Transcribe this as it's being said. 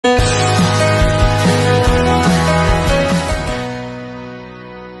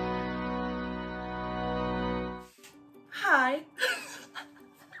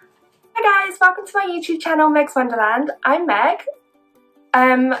YouTube channel, Meg's Wonderland. I'm Meg.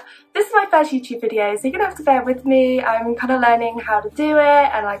 This is my first YouTube video, so you're gonna have to bear with me. I'm kind of learning how to do it,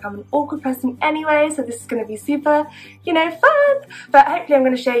 and like I'm an awkward person anyway, so this is gonna be super, fun. But hopefully I'm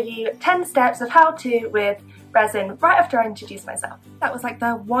gonna show you 10 steps of how to with resin right after I introduce myself. That was like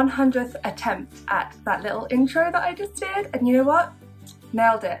the 100th attempt at that little intro that I just did, and you know what?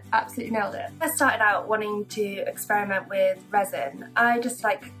 Nailed it, absolutely nailed it. I started out wanting to experiment with resin. I just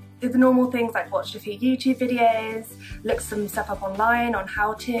did the normal things like watched a few YouTube videos, looked some stuff up online on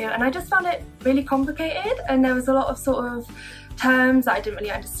how to, and I just found it really complicated, and there was a lot of sort of terms that I didn't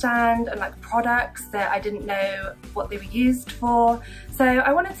really understand and like products that I didn't know what they were used for. So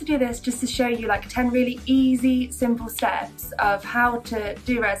I wanted to do this just to show you like 10 really easy, simple steps of how to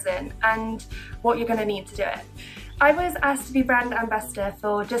do resin and what you're gonna need to do it. I was asked to be brand ambassador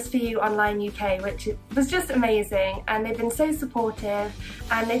for Just For You Online UK, which was just amazing, and they've been so supportive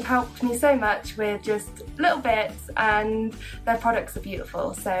and they've helped me so much with just little bits, and their products are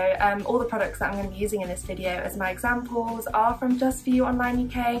beautiful. So all the products that I'm going to be using in this video as my examples are from Just For You Online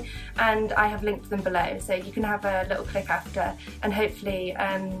UK, and I have linked them below, so you can have a little click after, and hopefully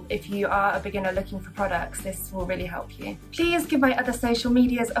if you are a beginner looking for products, this will really help you. Please give my other social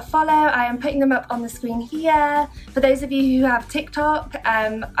medias a follow. I am putting them up on the screen here. For those of you who have TikTok,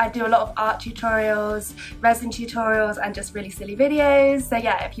 I do a lot of art tutorials, resin tutorials, and just really silly videos. So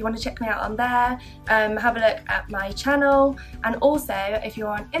yeah, if you want to check me out on there, have a look at my channel. And also, if you're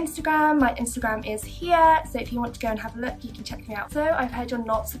on Instagram, my Instagram is here. So if you want to go and have a look, you can check me out. So I've heard you're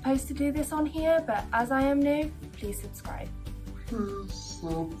not supposed to do this on here, but as I am new, please subscribe.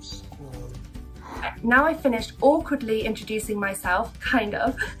 Now I've finished awkwardly introducing myself, kind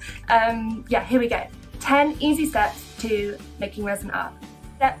of. Yeah, here we go. 10 easy steps to making resin art.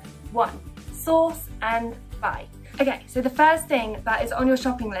 Step 1, source and buy. Okay, so the first thing that is on your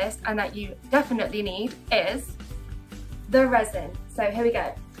shopping list and that you definitely need is the resin. So here we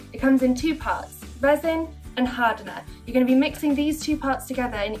go. It comes in 2 parts, resin and hardener. You're going to be mixing these 2 parts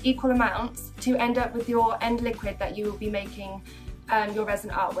together in equal amounts to end up with your end liquid that you will be making your resin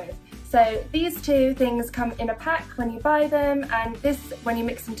art with. So these 2 things come in a pack when you buy them, and this, when you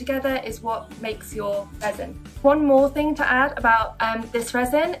mix them together, is what makes your resin. One more thing to add about this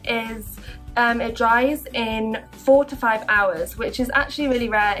resin is it dries in 4 to 5 hours, which is actually really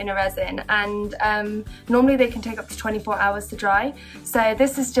rare in a resin, and normally they can take up to 24 hours to dry. So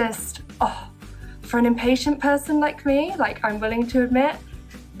this is just, for an impatient person like me, like I'm willing to admit,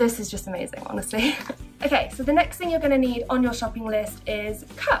 this is just amazing, honestly. Okay, so the next thing you're going to need on your shopping list is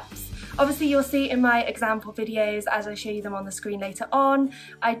cups. Obviously you'll see in my example videos as I show you them on the screen later on,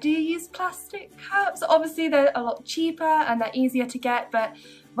 I do use plastic cups. Obviously they're a lot cheaper and they're easier to get, but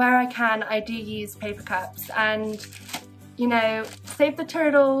where I can I do use paper cups, and save the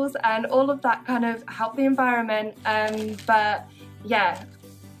turtles and all of that, kind of help the environment. But yeah,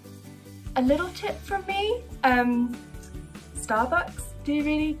 a little tip from me, Starbucks do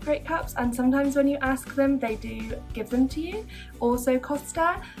really great cups, and sometimes when you ask them they do give them to you. Also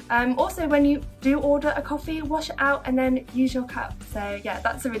Costa. Also when you do order a coffee, wash it out and then use your cup. So yeah,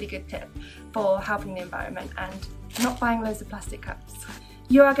 that's a really good tip for helping the environment and not buying loads of plastic cups.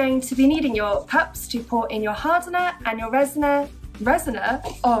 You are going to be needing your cups to pour in your hardener and your resiner.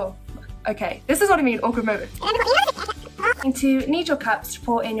 Oh, okay, this is what I mean, awkward moment. To need your cups to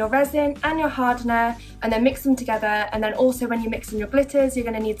pour in your resin and your hardener, and then mix them together, and then also when you mix in your glitters you're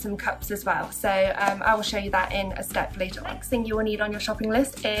going to need some cups as well, so I will show you that in a step later on. Next thing you will need on your shopping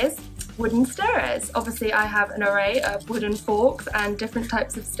list is wooden stirrers. Obviously I have an array of wooden forks and different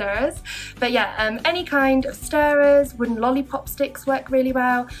types of stirrers, but yeah, any kind of stirrers. Wooden lollipop sticks work really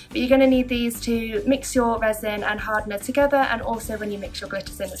well, but you're going to need these to mix your resin and hardener together, and also when you mix your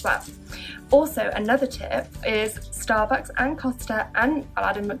glitters in as well. Also, another tip is Starbucks and Costa, and I'll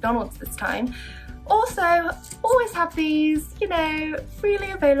add in McDonald's this time, also always have these,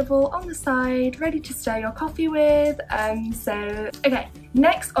 freely available on the side, ready to stir your coffee with. Okay,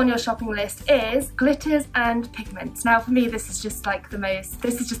 next on your shopping list is glitters and pigments. Now for me this is just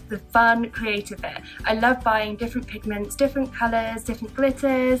the fun, creative bit. I love buying different pigments, different colours, different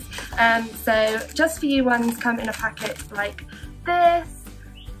glitters. So Just For You ones come in a packet like this.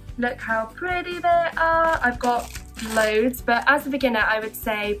 Look how pretty they are. I've got loads, but as a beginner I would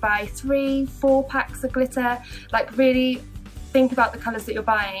say buy 3-4 packs of glitter, like really think about the colours that you're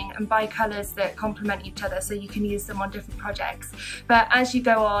buying and buy colours that complement each other so you can use them on different projects. But as you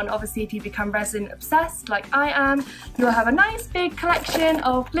go on, obviously if you become resin obsessed like I am, you'll have a nice big collection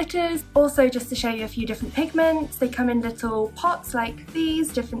of glitters. Also, just to show you a few different pigments, they come in little pots like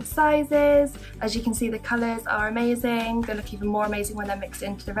these, different sizes. As you can see, the colours are amazing. They look even more amazing when they're mixed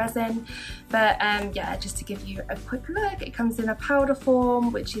into the resin. But yeah, just to give you a quick look, it comes in a powder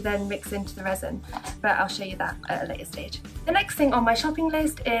form which you then mix into the resin, but I'll show you that at a later stage. The next thing on my shopping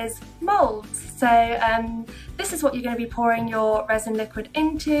list is moulds. So this is what you're going to be pouring your resin liquid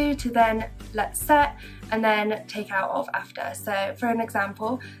into to then let set and then take out of after. So for an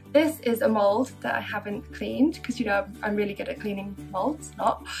example, this is a mould that I haven't cleaned because, you know, I'm really good at cleaning moulds,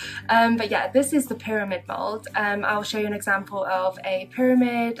 not. But yeah, this is the pyramid mould. I'll show you an example of a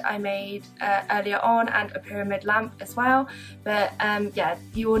pyramid I made earlier on and a pyramid lamp as well. But yeah,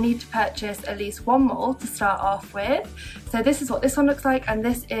 you will need to purchase at least one mould to start off with. So this is what this one looks like, and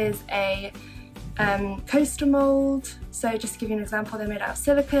this is a coaster mould. So just to give you an example, they're made out of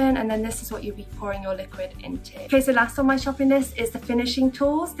silicone, and then this is what you'll be pouring your liquid into. Okay, so last on my shopping list is the finishing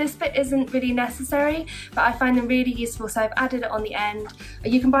tools. This bit isn't really necessary, but I find them really useful, so I've added it on the end.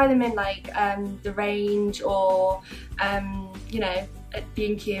 You can buy them in like the Range or you know, at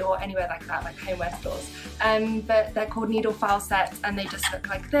B&Q or anywhere like that, like homeware stores. But they're called needle file sets, and they just look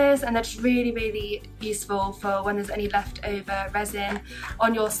like this, and they're just really, really useful for when there's any leftover resin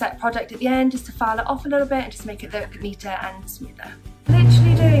on your set project at the end, just to file it off a little bit and just make it look neater and smoother.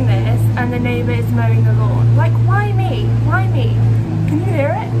 Literally doing this and the neighbour is mowing the lawn. Like, why me? Why me? Can you hear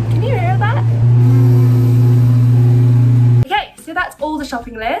it? Can you hear that? Okay, so that's all the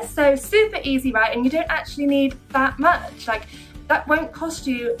shopping list. So super easy, right? And you don't actually need that much. Like, that won't cost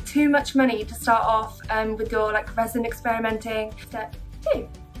you too much money to start off with your like resin experimenting. Step 2.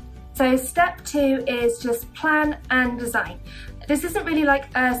 So step 2 is just plan and design. This isn't really like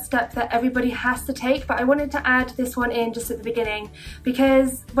a step that everybody has to take, but I wanted to add this one in just at the beginning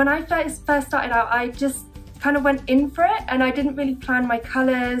because when I first started out, I just kind of went in for it and I didn't really plan my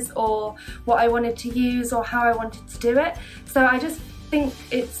colours or what I wanted to use or how I wanted to do it. So I just think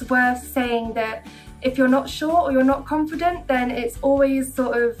it's worth saying that if you're not sure or you're not confident, then it's always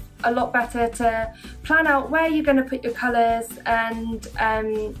sort of a lot better to plan out where you're going to put your colours and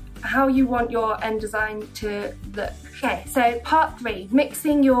how you want your end design to look. Okay, so part 3,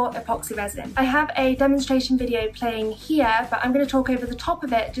 mixing your epoxy resin. I have a demonstration video playing here, but I'm going to talk over the top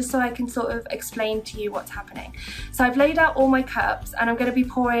of it just so I can sort of explain to you what's happening. So I've laid out all my cups and I'm going to be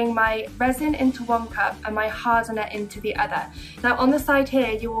pouring my resin into one cup and my hardener into the other. Now on the side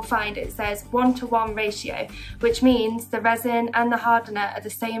here you will find it says 1:1 ratio, which means the resin and the hardener are the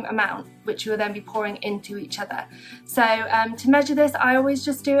same amount, which you will then be pouring into each other. So to measure this, I always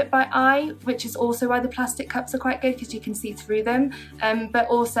just do it by eye, which is also why the plastic cups are quite good because you can see through them, but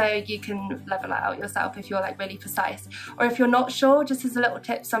also you can level it out yourself if you're like really precise. Or if you're not sure, just as a little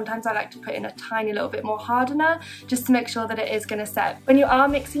tip, sometimes I like to put in a tiny little bit more hardener just to make sure that it is going to set. When you are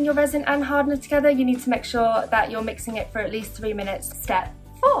mixing your resin and hardener together, you need to make sure that you're mixing it for at least 3 minutes. Step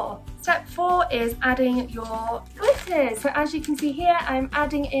 4. Step 4 is adding your glitters. So as you can see here, I'm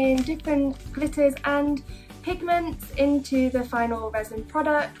adding in different glitters and pigments into the final resin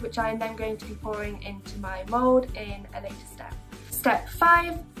product, which I am then going to be pouring into my mould in a later step. Step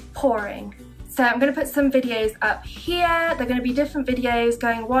 5, pouring. So I'm going to put some videos up here. They're going to be different videos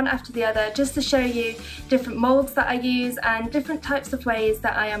going one after the other just to show you different moulds that I use and different types of ways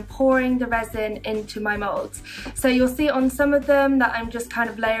that I am pouring the resin into my moulds. So you'll see on some of them that I'm just kind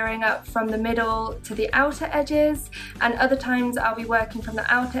of layering up from the middle to the outer edges, and other times I'll be working from the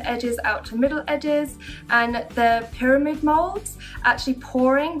outer edges out to middle edges. And the pyramid moulds, actually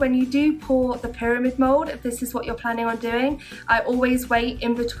pouring, when you do pour the pyramid mould, if this is what you're planning on doing, I always wait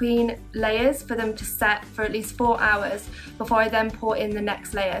in between layers for them to set for at least 4 hours before I then pour in the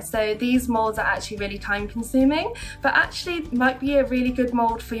next layer. So these moulds are actually really time consuming, but actually might be a really good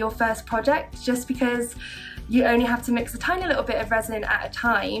mould for your first project, just because you only have to mix a tiny little bit of resin at a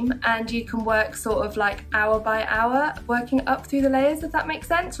time and you can work sort of like hour by hour working up through the layers, if that makes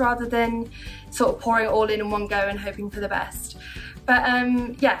sense, rather than sort of pouring it all in one go and hoping for the best.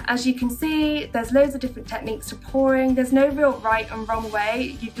 But yeah, as you can see, there's loads of different techniques to pouring. There's no real right and wrong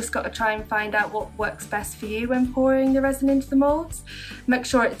way. You've just got to try and find out what works best for you when pouring the resin into the moulds. Make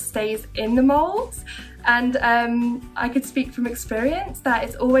sure it stays in the moulds. And I could speak from experience that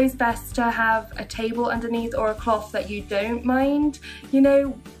it's always best to have a table underneath or a cloth that you don't mind, you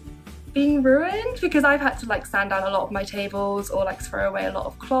know, being ruined, because I've had to like sand down a lot of my tables or like throw away a lot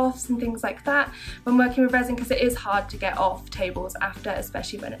of cloths and things like that when working with resin, because it is hard to get off tables after,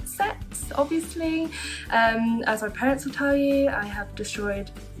 especially when it sets, obviously. As my parents will tell you, I have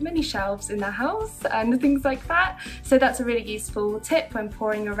destroyed many shelves in their house and things like that, so that's a really useful tip when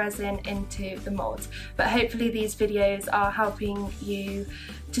pouring your resin into the molds. But hopefully these videos are helping you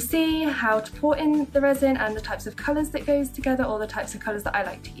to see how to pour in the resin and the types of colours that goes together, or the types of colours that I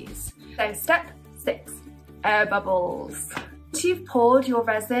like to use. So step 6, air bubbles. Once you've poured your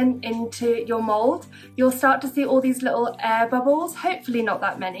resin into your mould, you'll start to see all these little air bubbles, hopefully not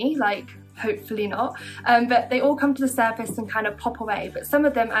that many, like hopefully not, but they all come to the surface and kind of pop away, but some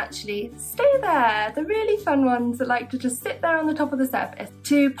of them actually stay there. The really fun ones that like to just sit there on the top of the surface.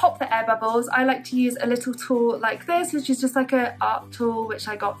 To pop the air bubbles, I like to use a little tool like this, which is just like an art tool which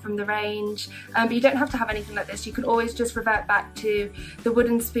I got from the range, but you don't have to have anything like this. You can always just revert back to the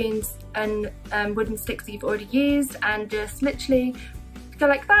wooden spoons and wooden sticks that you've already used, and just literally go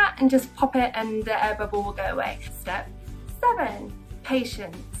like that and just pop it and the air bubble will go away. Step 7,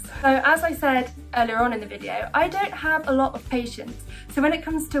 patience. So as I said earlier on in the video, I don't have a lot of patience. So when it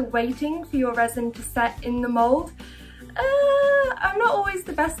comes to waiting for your resin to set in the mould, I'm not always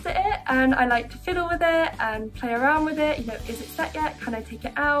the best at it, and I like to fiddle with it and play around with it. You know, is it set yet? Can I take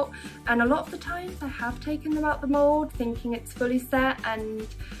it out? And a lot of the times I have taken them out the mould thinking it's fully set, and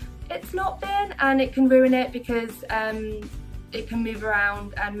it's not been, and it can ruin it because it can move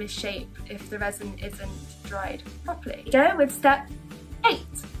around and misshape if the resin isn't dried properly. Go with step 8.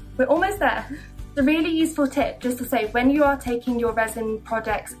 We're almost there. It's a really useful tip just to say, when you are taking your resin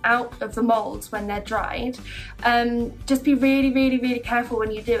projects out of the moulds when they're dried, just be really careful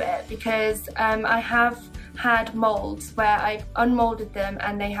when you do it, because I have had moulds where I've unmolded them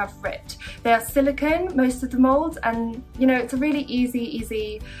and they have ripped. They are silicone, most of the moulds, and you know, it's a really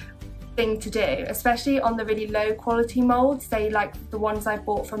easy thing to do, especially on the really low quality molds, say like the ones I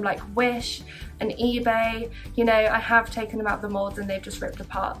bought from like Wish and eBay. You know, I have taken them out of the molds and they've just ripped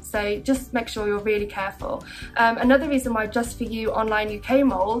apart, so just make sure you're really careful. Another reason why Just For You online UK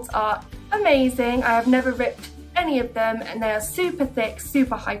molds are amazing, I have never ripped any of them, and they are super thick,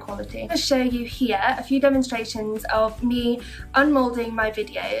 super high quality. I'm going to show you here a few demonstrations of me unmolding my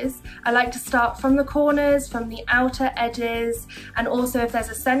videos. I like to start from the corners, from the outer edges, and also if there's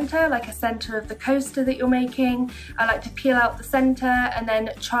a centre, like a centre of the coaster that you're making, I like to peel out the centre and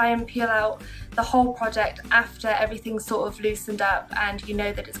then try and peel out the whole project after everything's sort of loosened up and you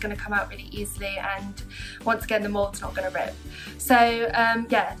know that it's going to come out really easily, and once again the mould's not going to rip. So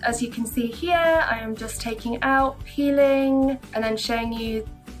yeah, as you can see here, I am just taking out, peeling, and then showing you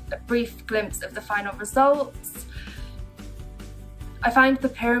a brief glimpse of the final results. I find the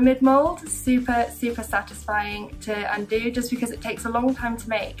pyramid mould super satisfying to undo, just because it takes a long time to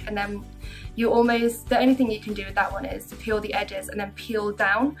make, and then you almost, the only thing you can do with that one is to peel the edges and then peel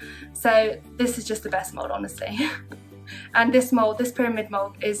down. So this is just the best mould, honestly. And this mould, this pyramid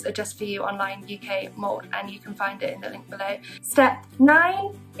mould, is a Just For You online UK mould, and you can find it in the link below. Step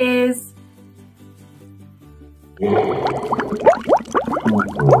 9 is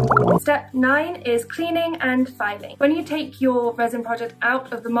cleaning and filing. When you take your resin project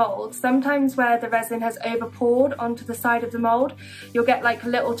out of the mould, sometimes where the resin has over poured onto the side of the mould, you'll get like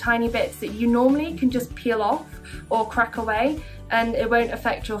little tiny bits that you normally can just peel off or crack away, and it won't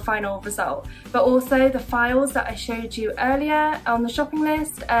affect your final result. But also the files that I showed you earlier on the shopping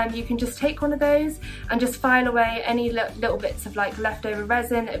list, you can just take one of those and just file away any little bits of like leftover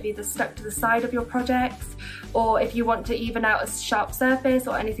resin that have either stuck to the side of your projects, or if you want to even out a sharp surface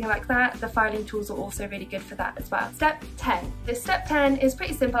or anything like that, the filing tools are also really good for that as well. Step 10. This step 10 is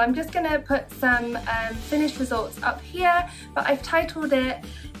pretty simple. I'm just going to put some finished results up here, but I've titled it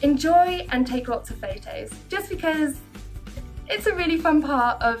Enjoy and Take Lots of Photos, just because it's a really fun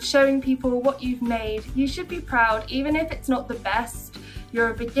part of showing people what you've made. You should be proud, even if it's not the best. You're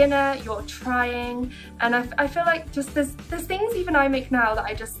a beginner, you're trying, and I feel like just there's things even I make now that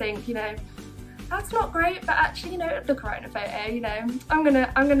I just think, you know, that's not great, but actually, you know, look right in a photo, you know, I'm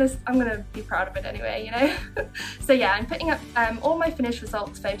gonna be proud of it anyway, you know. So yeah, I'm putting up all my finished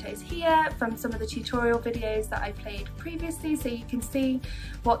results photos here from some of the tutorial videos that I played previously, so you can see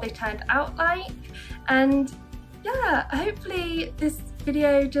what they turned out like. And yeah, hopefully this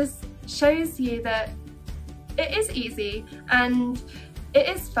video just shows you that it is easy and it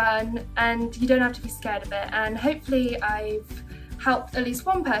is fun and you don't have to be scared of it, and hopefully I've helped at least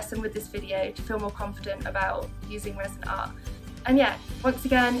one person with this video to feel more confident about using resin art. And yeah, once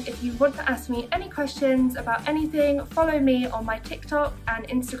again, if you want to ask me any questions about anything, follow me on my TikTok and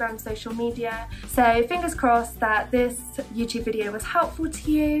Instagram social media. So fingers crossed that this YouTube video was helpful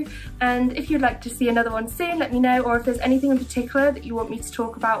to you, and if you'd like to see another one soon, let me know, or if there's anything in particular that you want me to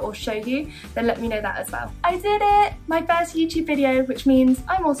talk about or show you, then let me know that as well. I did it! My first YouTube video, which means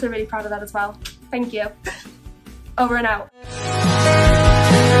I'm also really proud of that as well. Thank you. Over and out.